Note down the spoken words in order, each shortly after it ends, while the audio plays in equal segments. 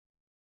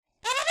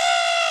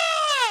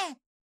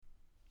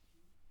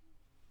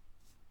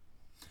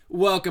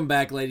Welcome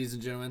back, ladies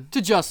and gentlemen.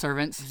 To Just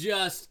Servants.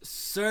 Just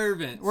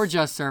servants. We're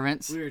just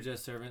servants. We are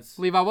just servants.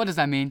 Levi, what does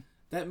that mean?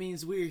 That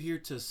means we are here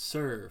to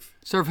serve.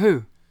 Serve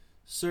who?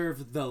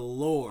 Serve the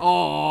Lord.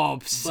 Oh,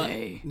 But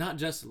say. not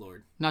just the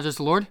Lord. Not just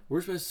the Lord? We're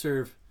supposed to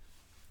serve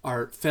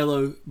our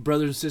fellow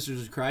brothers and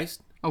sisters in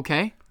Christ,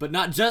 Okay. but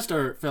not just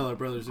our fellow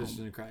brothers and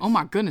sisters in Christ. Oh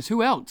my goodness,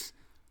 who else?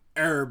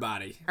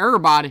 Everybody.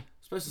 Everybody.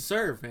 Supposed to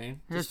serve,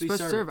 man. You're Just be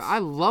supposed to serve. servants. I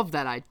love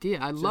that idea.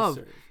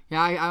 serve.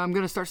 Yeah, I'm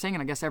going to start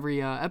singing, I guess,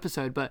 every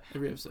episode, but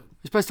Every episode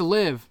you're supposed to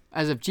live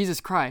as if Jesus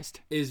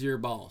Christ is your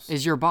boss.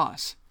 is your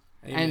boss.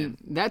 Amen.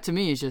 And that to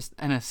me is just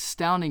an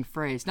astounding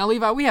phrase. Now,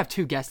 Levi, we have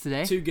two guests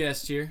today. Two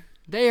guests here.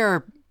 They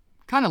are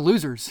kind of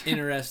losers.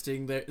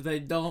 Interesting.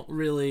 They're not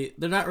really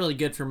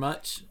good for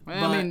much. Well,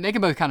 but I mean, they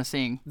can both kind of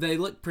sing. they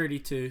look pretty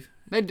too.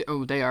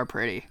 They are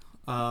pretty.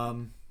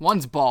 Um,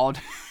 One's bald.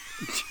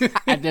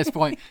 At this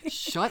point,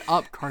 shut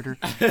up, Carter.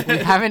 We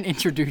haven't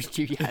introduced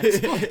you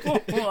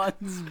yet.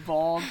 One's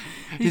bald.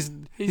 He's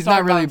He's not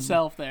talking about really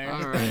himself there.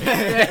 All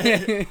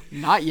right.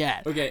 Not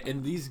yet. okay,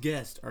 and these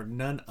guests are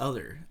none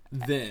other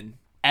than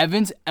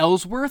Evans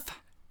Ellsworth.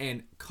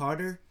 and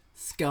Carter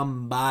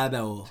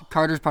Scambado.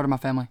 Carter's part of my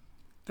family.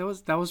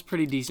 That was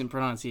pretty decent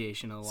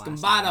pronunciation of the last name.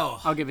 Scambado.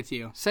 I'll give it to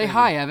you. Say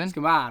hi, Evan.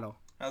 Scambado.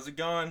 How's it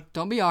going?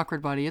 Don't be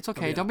awkward, buddy. It's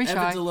okay. Yeah, Don't be shy.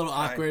 Evan's a little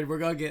awkward. We're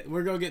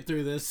gonna get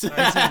through this.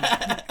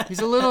 He's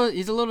a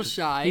little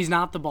shy. He's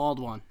not the bald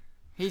one.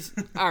 He's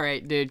all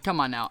right, dude. Come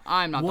on now.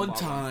 I'm not. One the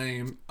bald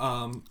one.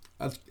 time,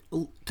 a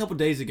couple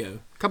days ago,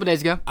 A couple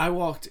days ago. I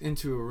walked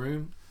into a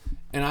room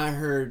and I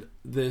heard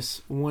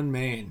this one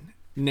man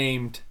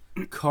named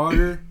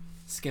Carter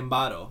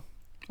Scambado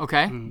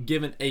Okay.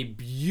 given a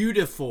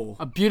beautiful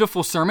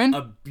sermon.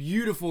 a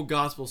beautiful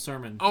gospel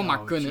sermon. Oh my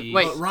Oh, goodness. geez.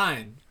 Wait. But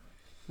Ryan,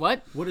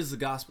 What? what is the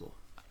gospel?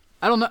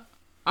 I don't know.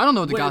 I don't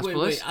know what the Wait,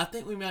 gospel is. I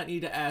think we might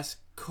need to ask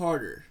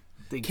Carter.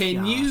 The Can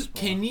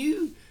gospel.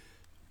 you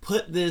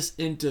put this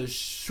into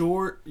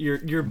short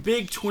your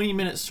big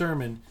 20-minute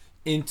sermon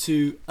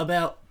into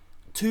about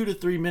 2 to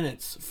 3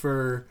 minutes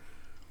for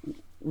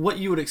what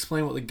you would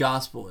explain what the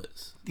gospel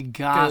is? The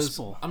 'Cause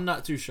gospel? I'm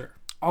not too sure.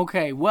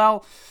 Okay,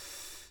 well,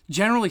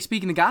 generally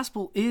speaking, the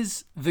gospel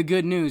is the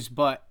good news,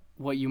 but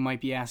what you might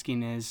be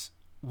asking is,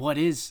 what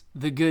is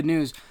the good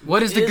news?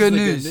 What is the good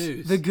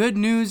news? The good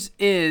news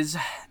is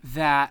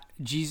that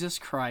Jesus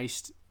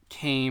Christ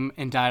came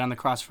and died on the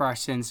cross for our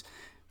sins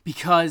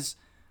because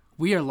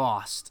we are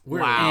lost.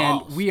 We're and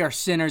lost. we are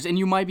sinners. And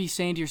you might be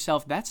saying to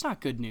yourself, that's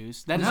not good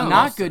news. That is No.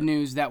 not good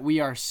news that we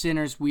are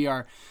sinners. We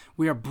are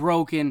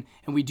broken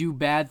and we do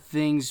bad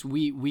things.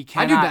 We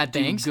cannot bad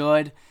things.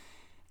 good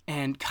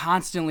and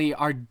constantly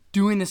are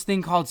doing this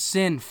thing called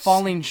sin,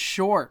 falling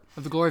short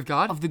Of the glory of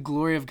God. of the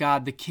glory of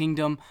God, the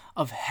kingdom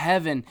of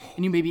heaven.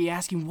 And you may be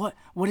asking, what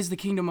is the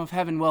kingdom of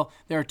heaven? Well,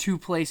 there are two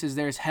places.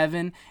 There is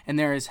heaven and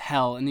there is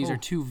hell. And these are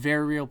two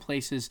very real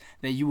places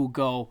that you will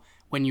go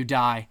when you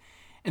die.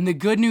 And the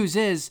good news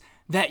is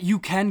that you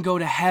can go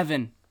to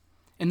heaven.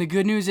 And the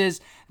good news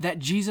is that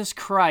Jesus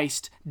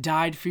Christ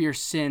died for your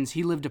sins.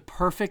 He lived a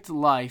perfect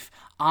life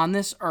on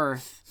this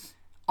earth,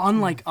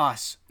 unlike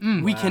us.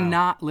 We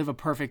cannot live a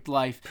perfect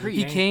life.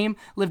 He came,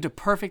 lived a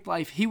perfect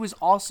life. He was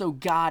also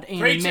God and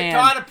Preach it, man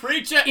Carter,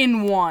 preach it.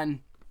 in one.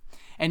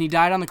 And he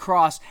died on the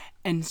cross.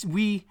 And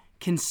we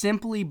can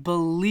simply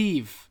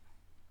believe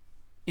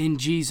in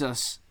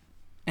Jesus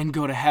and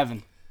go to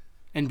heaven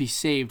and be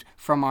saved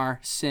from our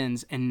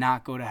sins and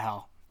not go to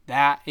hell.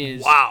 That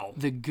is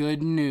the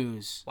good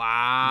news.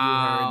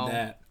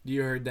 Wow.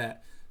 You heard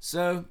that.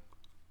 So,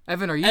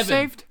 Evan, are you Evan.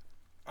 saved?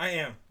 I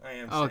am.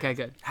 Oh, okay,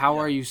 good. How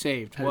are you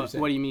saved? How are you What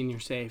saved? What do you mean you're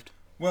saved?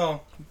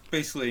 Well,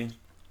 basically,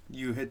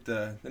 you hit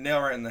the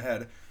nail right in the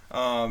head.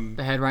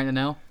 The head right in the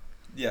nail.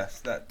 Yes,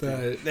 that the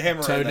hammer right in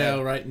the toenail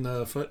head. right in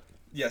the foot,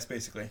 Yes,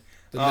 basically.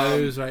 the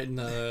nose right in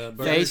the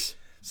burger. Face.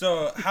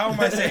 So how am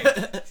I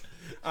saved?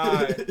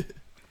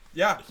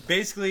 Yeah,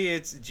 basically,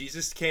 it's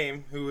Jesus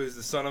came, who is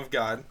the Son of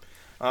God,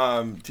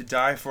 to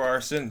die for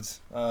our sins.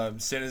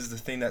 Sin is the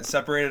thing that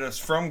separated us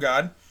from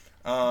God.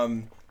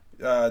 Sin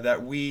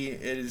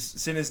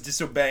is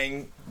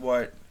disobeying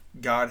what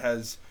God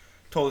has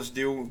told us to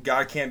do.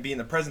 God can't be in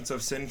the presence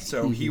of sin,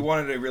 so He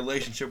wanted a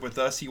relationship with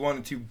us. He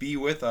wanted to be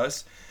with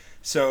us,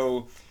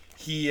 so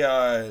He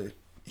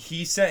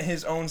sent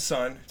His own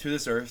Son to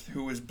this earth,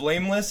 who was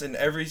blameless in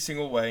every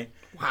single way.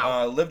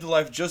 Wow. Lived a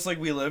life just like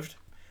we lived.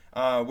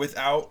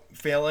 Without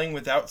failing,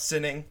 without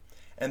sinning,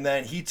 and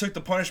then He took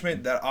the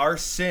punishment that our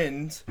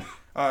sins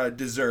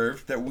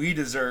deserved, that we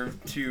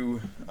deserve to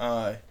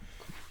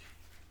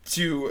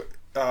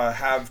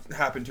have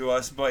happen to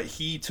us. But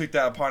He took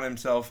that upon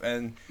Himself,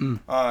 and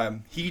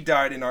He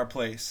died in our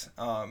place.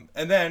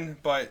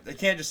 But it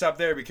can't just stop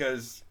there,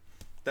 because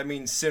that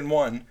means sin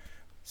won.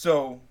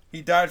 So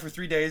He died for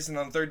 3 days, and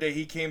on the third day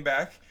He came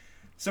back,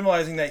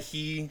 symbolizing that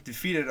He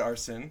defeated our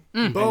sin.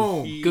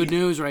 Boom. Good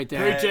news right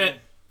there. Preach it.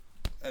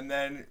 And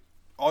then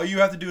all you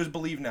have to do is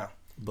believe now.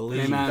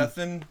 Believe. Amen.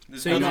 Nothing.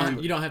 There's So nothing to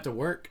it. you don't have to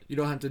work. You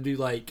don't have to do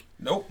like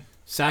Nope.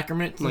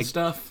 sacraments and Like-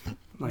 stuff.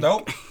 Like-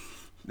 Nope.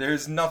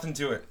 There's nothing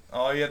to it.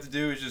 All you have to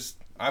do is just,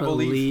 I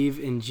believe.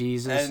 in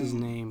Jesus' And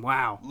name.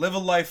 Wow. Live a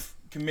life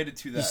committed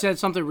to that. You said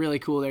something really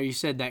cool there. You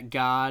said that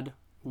God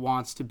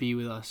wants to be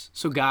with us.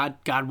 So God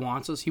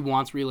wants us. He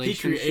wants He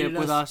relationship created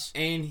with us.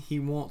 and he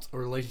wants a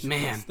relationship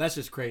with Man. us. That's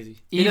just crazy.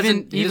 He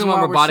doesn't want while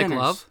we're robotic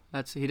sinners.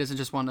 love. He doesn't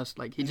just want us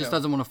he just No.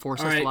 doesn't want to force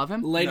All us right, to love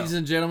him. ladies No.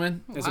 and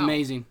gentlemen, That's Wow.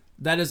 amazing.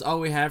 that is all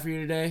we have for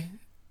you today.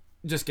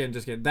 Just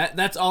kidding.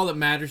 That's all that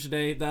matters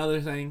today. The other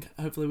thing,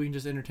 hopefully we can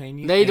just entertain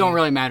you. They don't and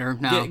really matter.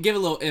 No. give a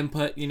little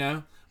input,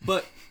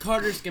 But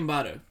Carter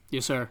Scambato,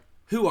 Yes, sir.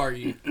 who are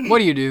you? What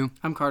do you do?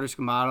 I'm Carter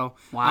Scamato.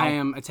 Wow. I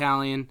am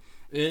Italian.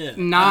 Yeah.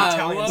 Not,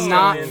 Italian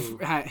not.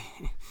 Italian.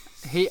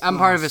 I'm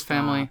part of his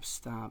family.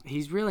 Stop.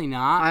 He's really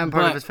not. I am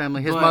part of but- his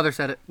family. His but mother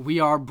said it. We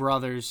are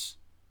brothers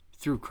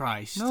through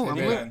Christ. No,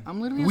 Amen.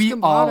 I'm literally a We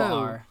all Scambato.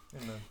 are.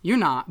 Amen. You're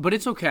not, but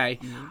it's okay.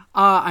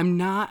 I'm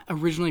not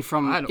originally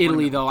from I don't Italy,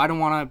 wanna know. though. I don't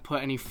want to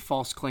put any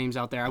false claims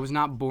out there. I was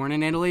not born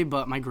in Italy,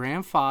 but my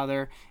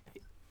grandfather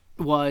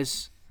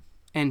was,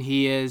 and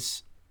he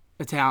is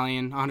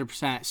Italian,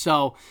 100%.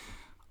 So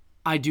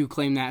I do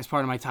claim that as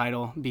part of my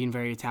title, being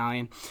very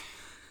Italian.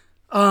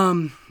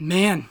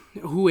 Man,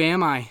 who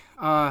am I?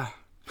 I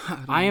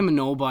am a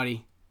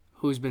nobody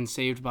who's been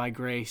saved by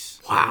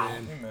grace.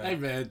 Amen. Hey,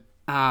 man.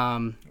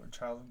 You're a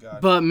child of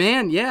God. But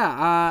man,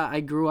 yeah, I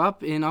grew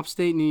up in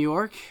upstate New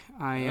York.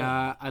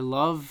 I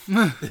love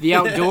the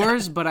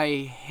outdoors, but I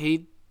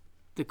hate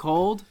the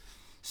cold.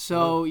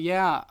 So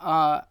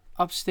yeah,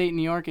 upstate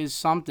New York is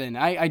something.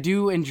 I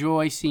do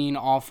enjoy seeing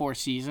all 4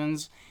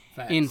 seasons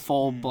in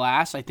full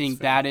blast. I think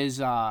that is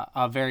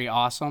very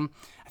awesome.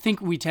 I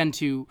think we tend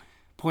to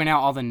point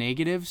out all the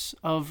negatives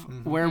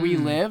of where we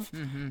live.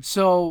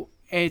 So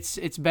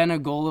it's been a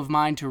goal of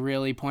mine to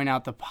really point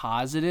out the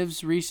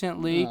positives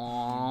recently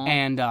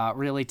and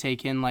really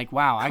take in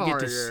wow, I get to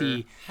Carter.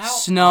 see How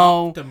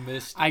snow.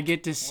 optimistic. I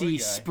get to see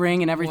guy.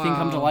 spring and everything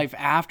come to Wow. life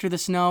after the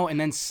snow, and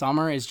then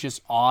summer is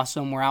just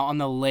awesome. We're out on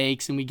the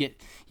lakes and we get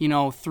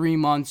 3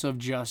 months of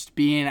just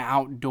being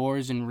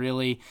outdoors and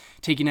really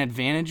taking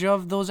advantage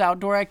of those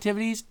outdoor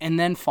activities. And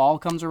then fall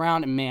comes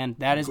around, and man,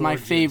 that is my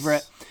Gorgeous.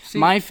 favorite.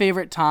 My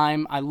favorite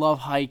time. I love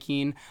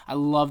hiking. I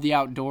love the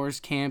outdoors,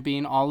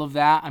 camping, all of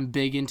that. I'm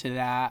big into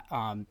that,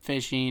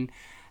 fishing,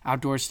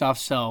 outdoor stuff.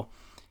 So,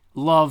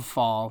 love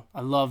fall.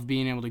 I love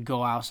being able to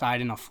go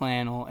outside in a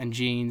flannel and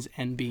jeans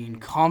and being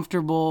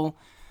comfortable.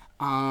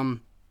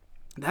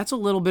 That's a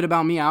little bit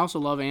about me. I also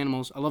love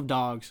animals. I love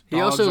dogs. He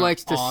Dogs also are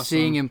likes to awesome.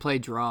 sing and play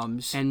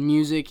drums. And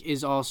music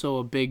is also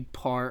a big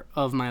part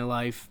of my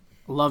life.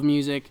 I love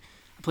music.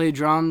 I play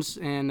drums,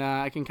 and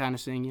I can kind of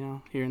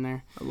sing, here and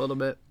there. A little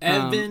bit.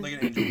 Evan, Like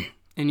an angel.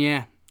 And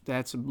yeah,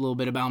 that's a little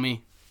bit about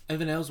me.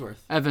 Evan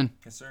Ellsworth. Evan,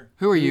 Yes, sir.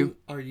 who are you?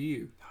 Who are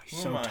you? He's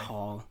Who so am I?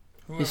 tall.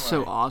 Who He's am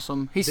so I?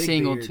 awesome. He's Big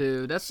single beard.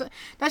 too. That's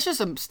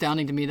just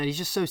astounding to me that he's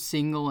just so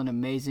single and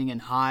amazing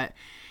and hot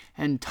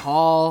and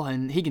tall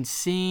and he can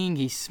sing.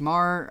 He's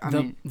smart. I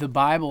mean, The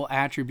Bible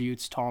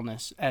attributes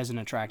tallness as an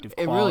attractive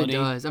it quality.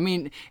 really does. I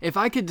mean, if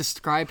I could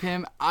describe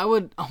him, I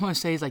want to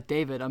say he's like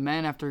David, a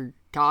man after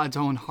God's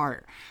own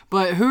heart.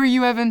 But who are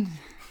you, Evan?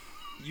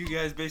 You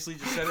guys basically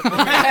just said it for me.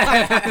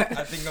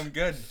 I think I'm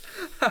good.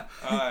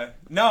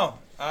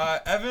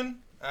 Evan,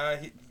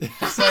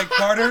 just like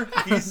Carter,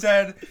 he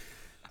said,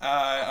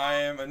 I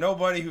am a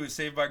nobody who is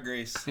saved by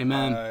grace.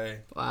 Amen.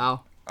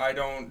 Wow. I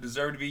don't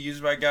deserve to be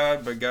used by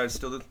God, but God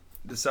still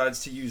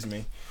decides to use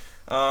me.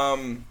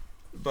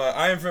 But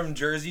I am from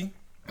Jersey.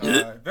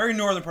 Very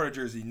northern part of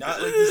Jersey. Not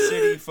like the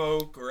city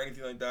folk or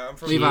anything like that. I'm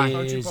from Levi. the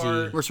country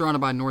part. We're surrounded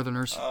by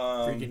Northerners.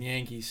 Freaking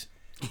Yankees.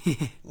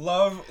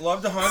 Love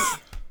to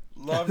hunt.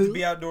 Love to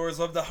be outdoors.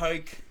 Love to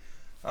hike.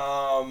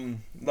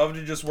 Love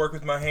to just work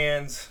with my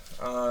hands.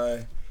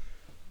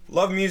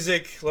 Love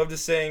music. Love to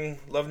sing.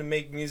 Love to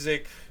make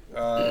music.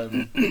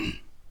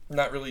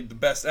 Not really the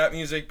best at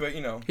music, but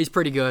He's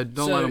pretty good.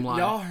 Don't so let him lie.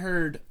 y'all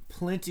heard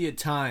plenty of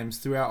times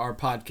throughout our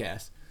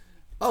podcast.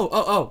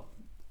 Oh,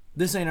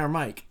 this ain't our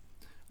mic.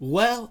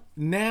 Well,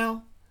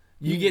 now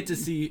you get to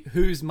see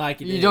whose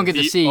mic it is. You don't get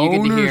to see, you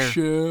get to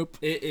hear.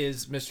 It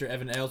is Mr.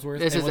 Evan Ellsworth.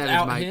 This and is Evan's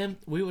without mic. him,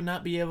 we would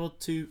not be able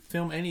to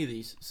film any of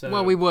these. So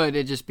Well, we would.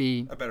 It'd just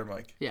be, a better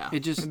mic. yeah.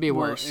 It'd be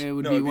worse. It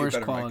would No, be it'd be a worse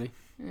better mic. quality.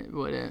 It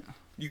wouldn't.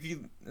 You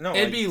could no.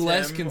 it'd like be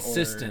less Tim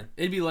consistent. or-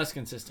 It'd be less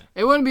consistent.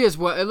 It wouldn't be as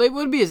well. It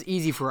wouldn't be as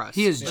easy for us.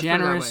 He has Let's put it that way.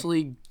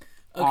 generously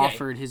Okay,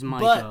 offered his mic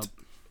but up.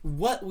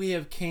 what we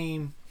have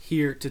came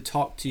here to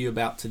talk to you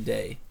about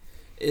today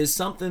is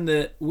something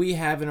that we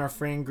have in our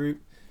friend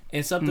group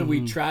and something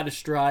we try to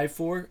strive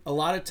for. A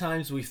lot of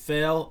times we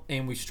fail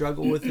and we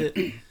struggle with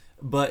it,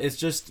 but it's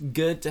just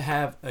good to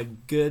have a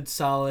good,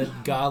 solid,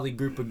 godly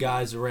group of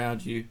guys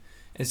around you.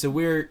 And so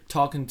we're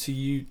talking to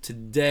you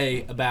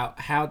today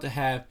about how to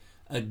have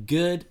a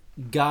good,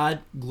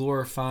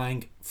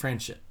 God-glorifying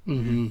friendship.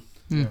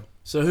 Mm-hmm.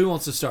 So who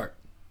wants to start?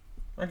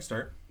 I can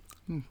start.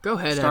 Go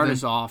ahead, Start Evan.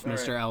 us off, All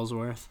Mr. right.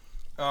 Ellsworth.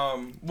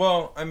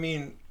 Well, I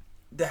mean,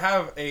 to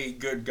have a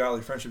good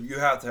godly friendship, you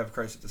have to have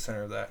Christ at the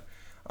center of that.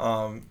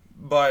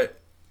 But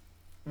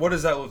what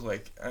does that look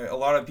like? A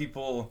lot of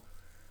people,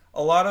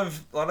 a lot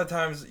of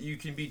times, you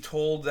can be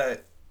told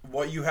that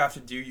what you have to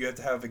do. You have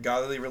to have a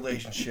godly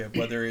relationship,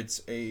 whether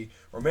it's a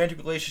romantic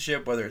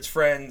relationship, whether it's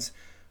friends.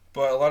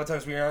 But a lot of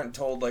times we aren't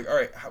told, like, all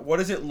right, what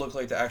does it look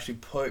like to actually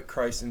put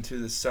Christ into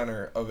the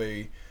center of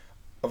a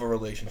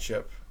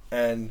relationship?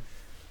 And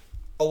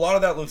a lot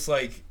of that looks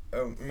like,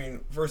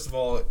 first of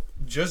all,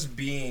 just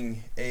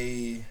being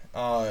a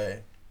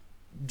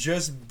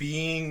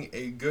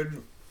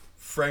good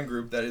friend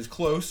group that is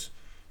close,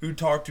 who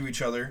talk to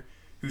each other,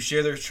 who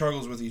share their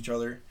struggles with each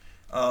other,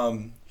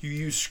 who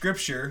use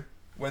scripture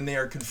when they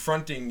are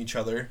confronting each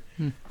other,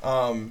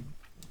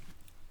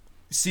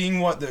 seeing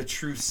what the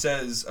truth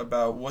says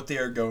about what they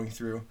are going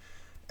through.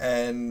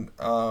 And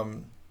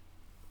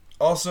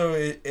also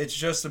it's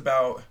just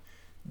about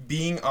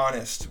being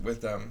honest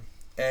with them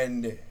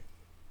and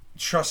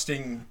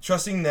trusting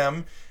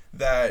them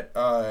that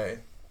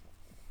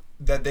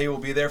that they will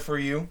be there for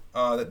you,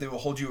 that they will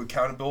hold you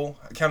accountable.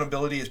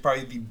 Accountability is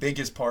probably the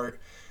biggest part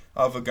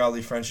of a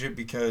godly friendship,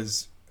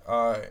 because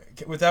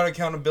without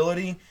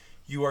accountability,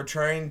 you are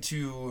trying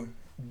to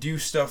do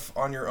stuff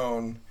on your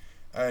own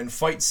and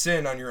fight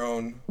sin on your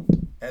own,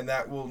 and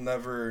that will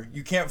never,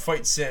 you can't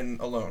fight sin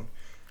alone.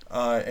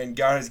 And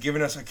God has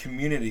given us a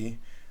community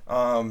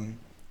to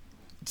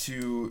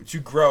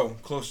grow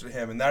closer to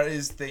Him, and that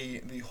is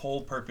the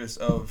whole purpose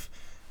of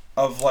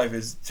life,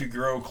 is to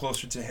grow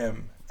closer to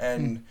Him.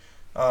 And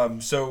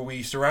so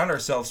we surround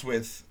ourselves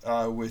with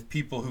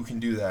people who can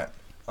do that.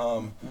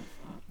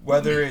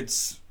 Whether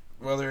it's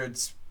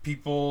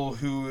people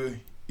who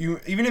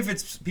even if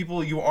it's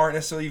people you aren't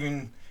necessarily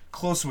even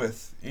close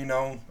with,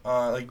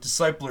 like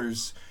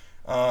disciplers,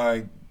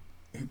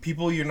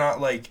 people you're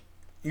not like,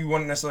 you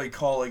wouldn't necessarily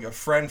call like a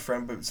friend,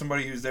 but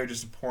somebody who's there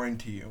just to pour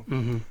into you.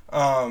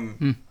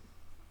 Mm-hmm.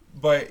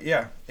 But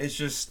yeah, it's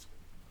just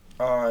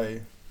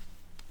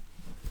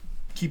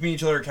keeping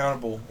each other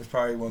accountable is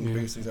probably one of the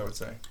biggest things I would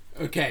say.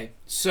 Okay,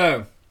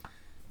 so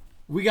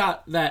we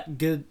got that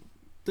good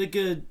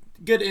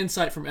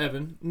insight from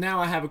Evan. Now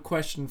I have a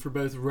question for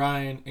both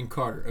Ryan and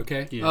Carter.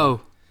 Okay. Yeah.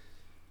 Oh,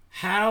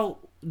 how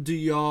do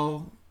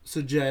y'all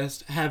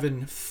suggest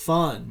having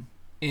fun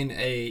in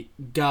a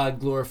God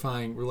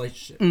glorifying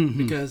relationship? Mm-hmm.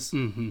 Because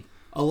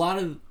a lot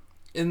of,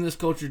 in this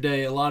culture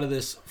today, a lot of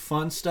this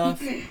fun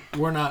stuff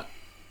we're not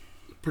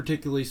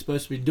particularly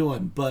supposed to be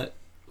doing, but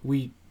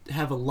we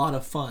have a lot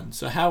of fun.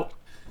 So how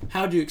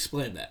do you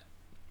explain that?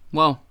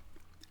 well,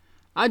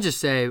 I just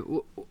say,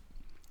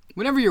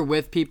 whenever you're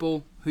with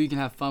people who you can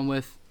have fun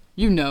with,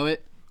 you know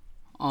it.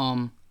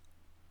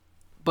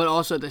 But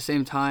also at the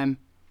same time,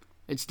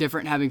 it's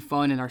different having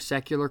fun in our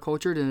secular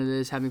culture than it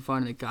is having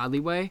fun in a godly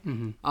way.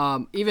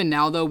 Mm-hmm. Even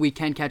now, though, we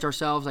can catch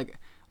ourselves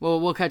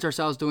we'll catch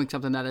ourselves doing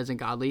something that isn't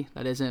godly,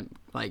 that isn't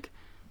like,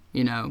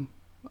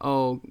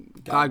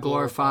 God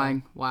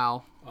glorifying.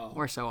 Wow. Oh,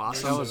 we're so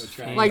awesome. That was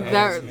like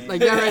that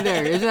right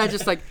there. Isn't that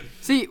just like,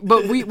 see,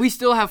 but we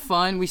still have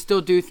fun. We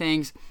still do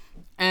things.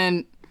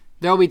 And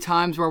there'll be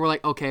times where we're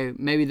like, okay,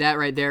 maybe that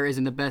right there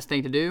isn't the best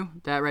thing to do.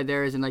 That right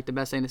there isn't like the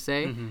best thing to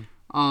say.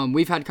 Mm-hmm.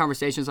 We've had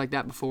conversations like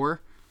that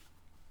before.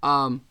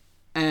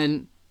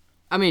 And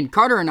I mean,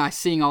 Carter and I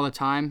sing all the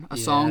time a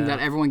song that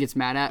everyone gets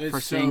mad at for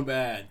singing.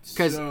 It's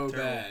so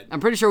bad. I'm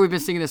pretty sure we've been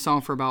singing this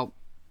song for about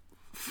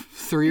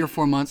 3 or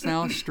 4 months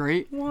now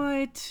straight.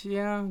 What?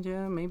 Yeah,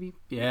 maybe.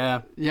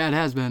 Yeah, it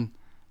has been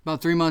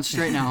about 3 months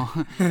straight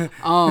now.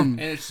 And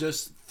it's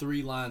just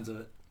 3 lines of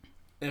it,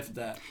 if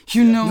that.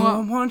 You know no what?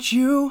 one wants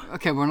you.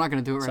 Okay, we're not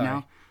gonna do it right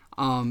now.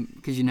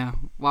 Because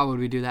why would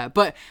we do that?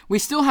 But we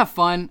still have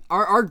fun.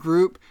 Our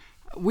group,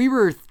 we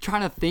were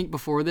trying to think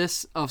before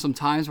this of some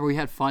times where we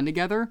had fun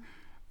together,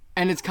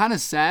 and it's kind of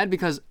sad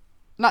because,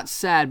 not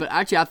sad, but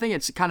actually I think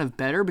it's kind of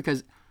better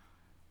because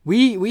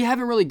we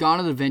haven't really gone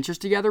on adventures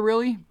together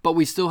really, but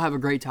we still have a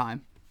great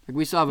time. Like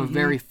we still have a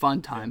very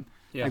fun time.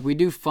 Yeah. Like we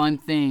do fun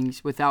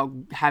things without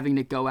having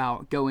to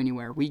go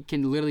anywhere. We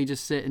can literally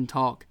just sit and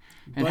talk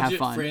and have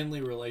fun.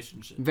 Budget-friendly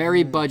relationship.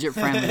 Very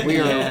budget-friendly. We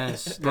are.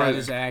 Yes, that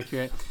is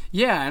accurate.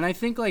 Yeah, and I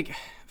think like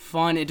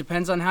fun, it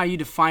depends on how you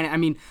define it. I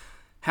mean,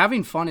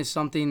 having fun is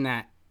something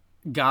that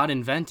God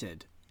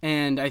invented.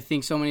 And I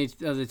think so many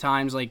of the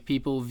times like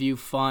people view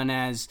fun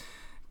as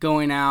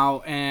going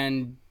out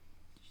and,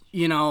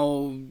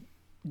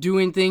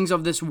 doing things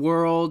of this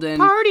world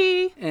and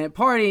partying,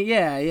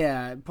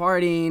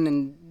 partying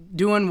and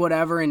doing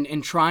whatever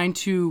and trying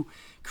to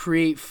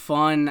create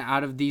fun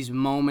out of these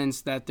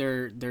moments that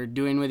they're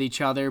doing with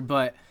each other.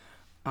 But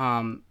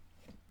I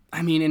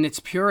mean, in its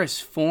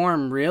purest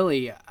form,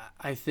 really,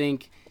 I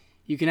think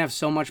you can have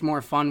so much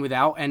more fun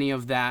without any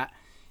of that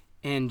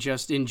and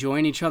just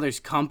enjoying each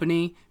other's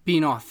company,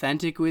 being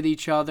authentic with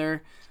each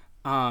other,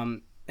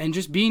 and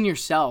just being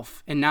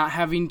yourself and not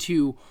having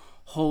to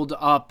hold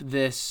up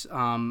this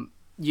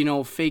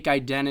fake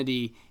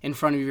identity in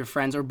front of your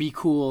friends, or be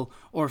cool,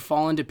 or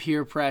fall into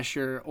peer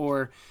pressure,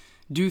 or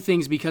do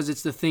things because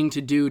it's the thing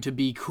to do to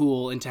be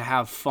cool and to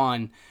have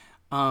fun.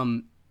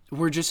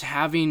 We're just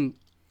having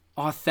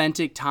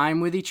authentic time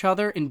with each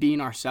other and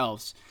being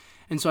ourselves.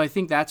 And so I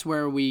think that's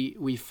where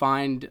we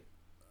find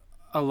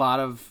a lot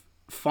of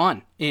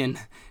fun in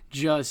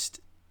just,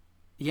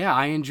 yeah,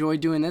 I enjoy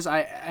doing this.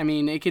 I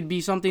mean, it could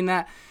be something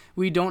that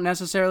we don't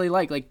necessarily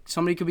like. Like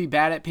somebody could be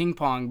bad at ping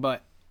pong,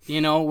 but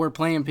we're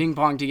playing ping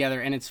pong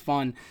together and it's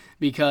fun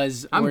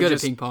because I'm we're good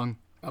just, at ping pong.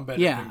 I'm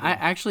better. Yeah,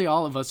 actually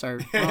all of us are.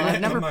 Well,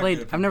 I've never not played.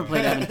 good at I've never ping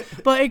played pong. Evan,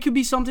 but it could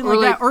be something Or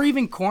like like- that, or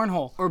even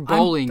cornhole or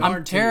bowling.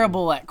 I'm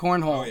terrible at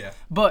cornhole. Oh, yeah.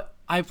 But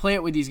I play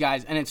it with these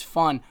guys and it's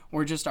fun.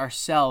 We're just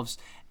ourselves,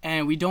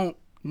 and we don't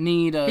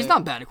need a. He's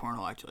not bad at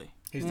cornhole, actually.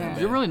 He's not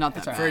You're bad. really not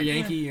that bad. For a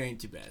Yankee, you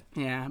ain't too bad.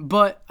 Yeah,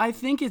 but I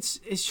think it's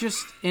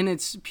just in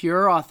its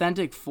pure,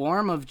 authentic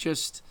form of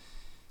just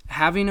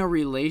having a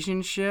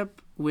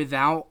relationship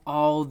without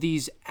all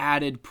these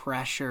added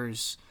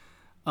pressures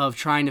of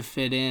trying to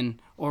fit in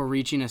or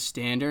reaching a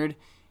standard.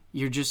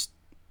 You're just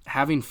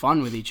having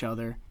fun with each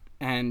other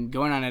and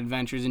going on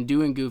adventures and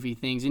doing goofy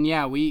things. And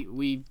yeah,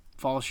 we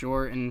fall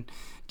short and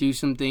do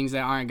some things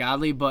that aren't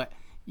godly, but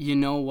you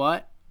know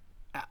what?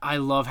 I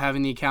love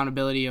having the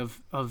accountability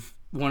of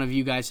one of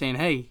you guys saying,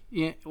 hey,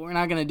 we're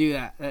not going to do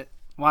that.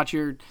 Watch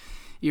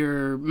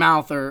your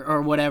mouth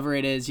or whatever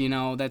it is,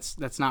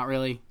 that's not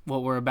really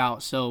what we're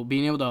about. So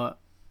being able to,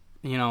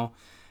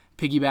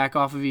 piggyback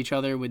off of each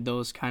other with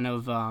those kind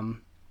of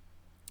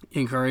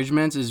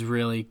encouragements is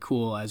really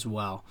cool as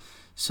well.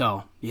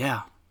 So,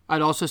 yeah.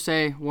 I'd also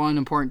say one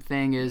important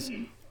thing is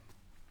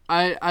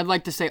I'd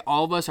like to say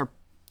all of us are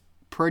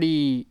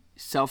pretty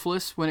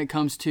selfless when it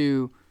comes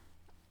to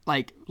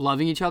like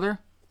loving each other.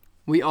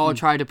 We all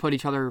try to put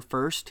each other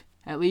first,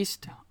 at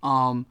least.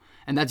 And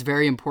that's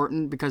very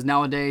important because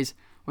nowadays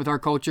with our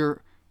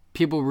culture,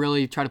 people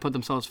really try to put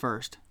themselves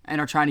first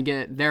and are trying to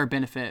get their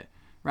benefit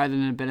rather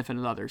than the benefit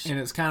of others. And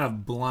it's kind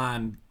of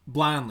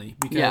blindly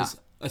because,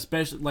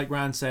 especially like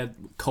Ryan said,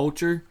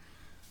 culture,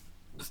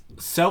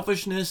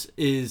 selfishness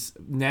is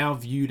now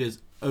viewed as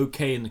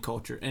okay in the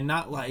culture, and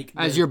not like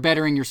As you're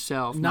bettering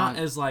yourself. not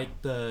as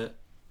like the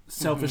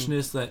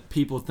selfishness that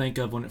people think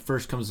of when it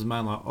first comes to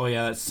mind, like, oh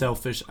yeah, that's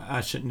selfish,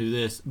 I shouldn't do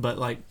this, but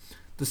like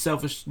the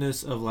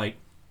selfishness of like,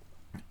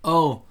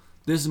 oh,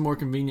 this is more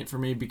convenient for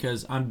me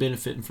because I'm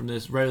benefiting from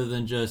this, rather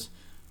than just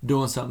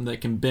doing something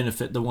that can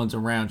benefit the ones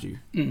around you.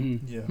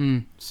 Yeah.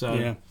 So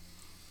Yeah.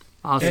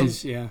 Awesome.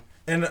 Yeah.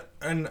 And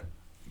kind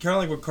of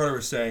like what Carter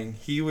was saying,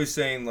 he was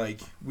saying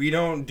like we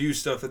don't do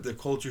stuff that the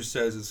culture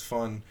says is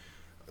fun.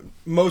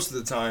 Most of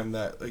the time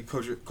that like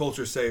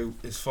culture say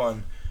is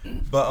fun,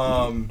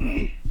 but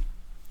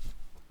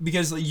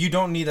because like, you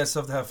don't need that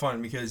stuff to have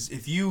fun. Because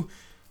if you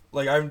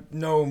like, I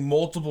know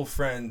multiple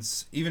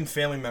friends, even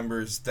family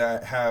members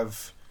that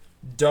have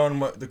done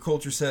what the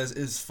culture says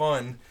is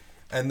fun,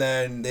 and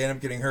then they end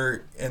up getting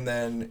hurt, and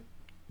then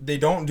they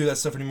don't do that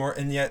stuff anymore,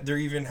 and yet they're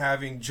even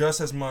having just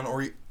as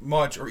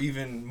much or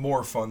even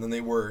more fun than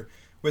they were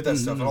with that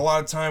stuff. And a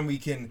lot of time we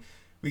can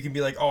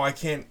be like, oh, I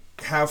can't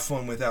have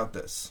fun without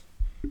this,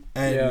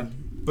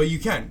 but you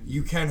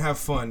can have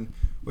fun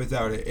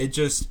without it.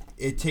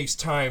 It takes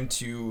time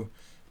to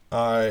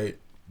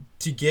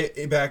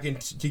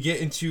get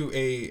into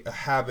a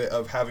habit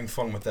of having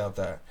fun without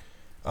that,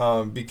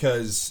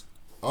 because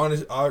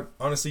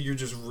honestly, you're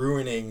just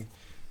ruining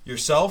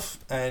yourself.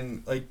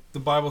 And like the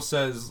Bible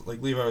says,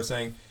 like Levi was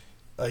saying,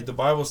 like the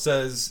Bible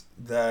says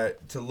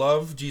that to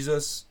love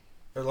Jesus,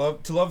 or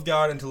to love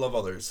God and to love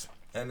others,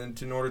 and then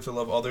in order to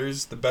love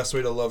others, the best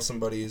way to love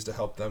somebody is to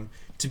help them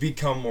to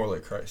become more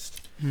like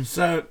Christ.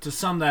 So to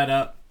sum that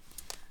up,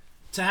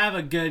 to have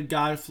a good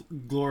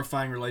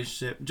God-glorifying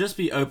relationship, just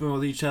be open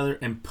with each other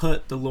and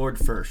put the Lord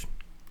first.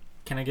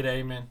 Can I get an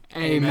amen?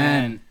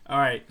 Amen. All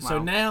right. So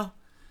Wow. now,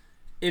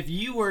 if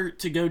you were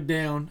to go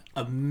down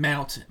a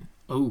mountain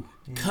Oh.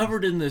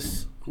 covered in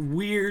this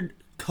weird,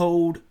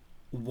 cold,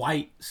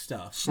 white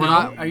stuff. We're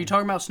not- Are you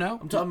talking about snow?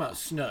 I'm talking about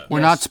snow. We're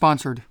not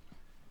sponsored.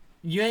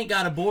 You ain't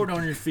got a board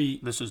on your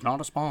feet. This is not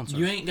a sponsor.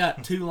 You ain't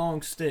got two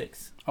long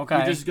sticks. Okay.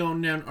 You're just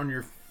going down on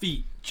your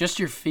feet. Just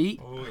your feet?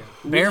 Oh yeah.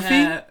 Bare We feet?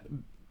 have-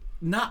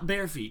 Not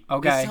bare feet.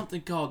 Okay. It's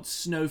something called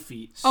snow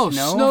feet. Oh,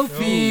 Snow snow feet.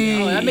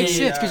 feet. Oh, that makes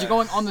Yeah. sense because you're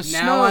going on the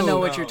snow. Now I know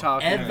what you're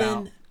talking about.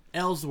 Evan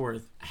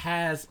Ellsworth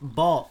has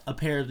bought a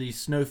pair of these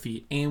snow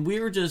feet, and we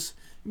were just,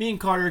 me and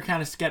Carter were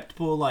kind of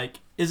skeptical, like,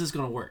 is this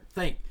going to work?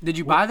 Did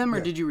you buy them or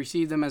Yeah. did you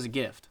receive them as a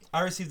gift?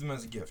 I received them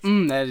as a gift.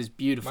 That is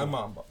beautiful. My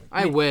mom bought me.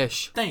 I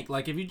wish. Think,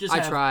 like, if you just I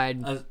have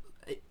tried.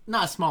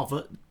 not a small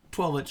foot,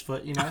 12-inch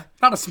foot, you know,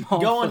 Not a small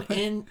going foot.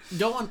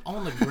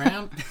 on the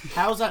ground,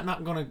 how's that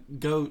not going to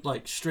go,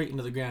 like, straight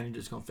into the ground? You're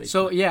just going to face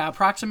So it. yeah,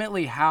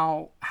 approximately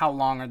how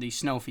long are these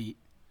snow feet?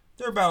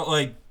 They're about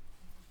like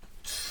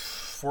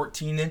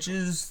 14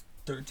 inches,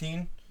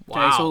 13.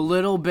 Okay, so a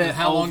little bit And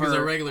how long over is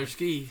a regular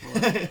ski?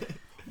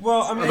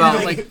 Well, I mean,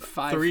 about like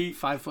five Three-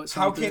 5 foot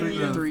how something. can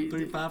you-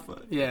 Three, 5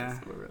 foot. Yeah.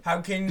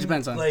 how can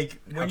Depends on like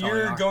when how tall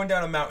you're you are. going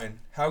down a mountain,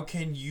 how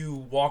can you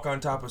walk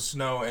on top of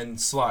snow and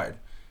slide?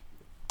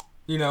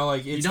 You know,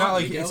 like it's don't- not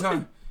like you it's don't-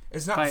 not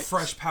it's not Like-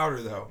 fresh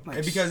powder though,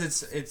 like- because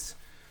it's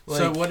like,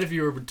 So what if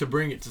you were to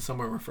bring it to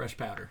somewhere with fresh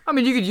powder? I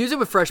mean, you could use it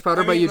with fresh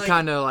powder, I but mean, you'd like,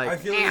 kind of I like.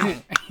 feel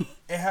like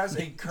it has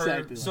a curved.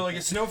 Exactly So like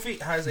a snow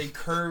feet has a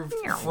curved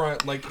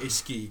front like a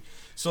ski.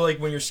 So like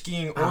when you're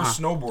skiing or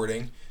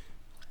snowboarding,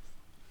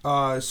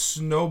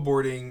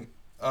 snowboarding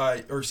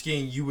or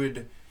skiing, you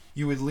would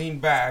lean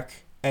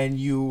back and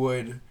you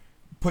would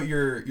put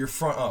your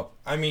front up.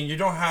 I mean, you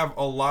don't have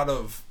a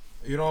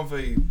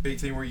big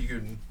thing where you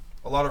can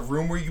a lot of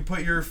room where you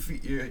put your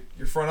feet,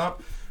 your front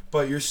up,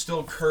 but you're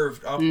still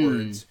curved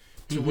upwards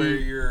to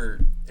where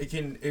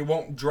it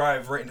won't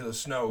drive right into the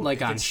snow. Like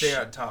it can stay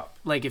on top.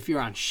 Like if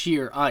you're on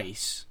sheer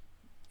ice,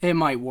 it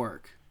might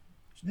work.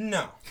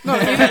 No.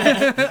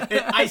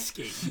 Ice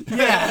skating.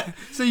 Yeah.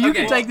 So you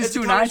can take this It's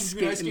to a an combination ice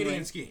between skating.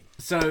 and skiing.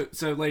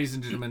 So, ladies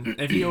and gentlemen,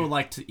 if you would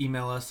like to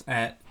email us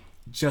at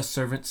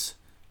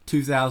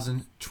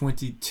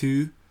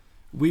justservants2022,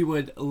 we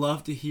would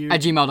love to hear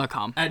At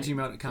gmail.com. At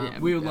gmail.com. Yeah,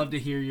 we would love to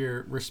hear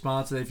your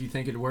response if you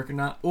think it'd work or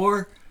not,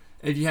 or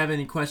if you have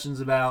any questions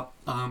about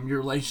your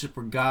relationship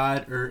with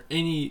God or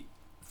any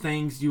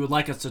things you would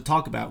like us to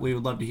talk about. We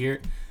would love to hear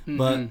it.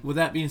 But with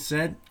that being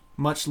said,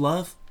 much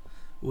love.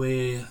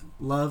 We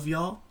love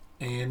y'all,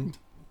 and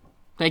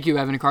Thank you,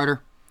 Evan and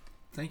Carter.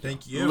 thank you.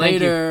 Thank you.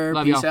 Later.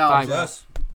 Love Peace y'all. out. Bye. Yes.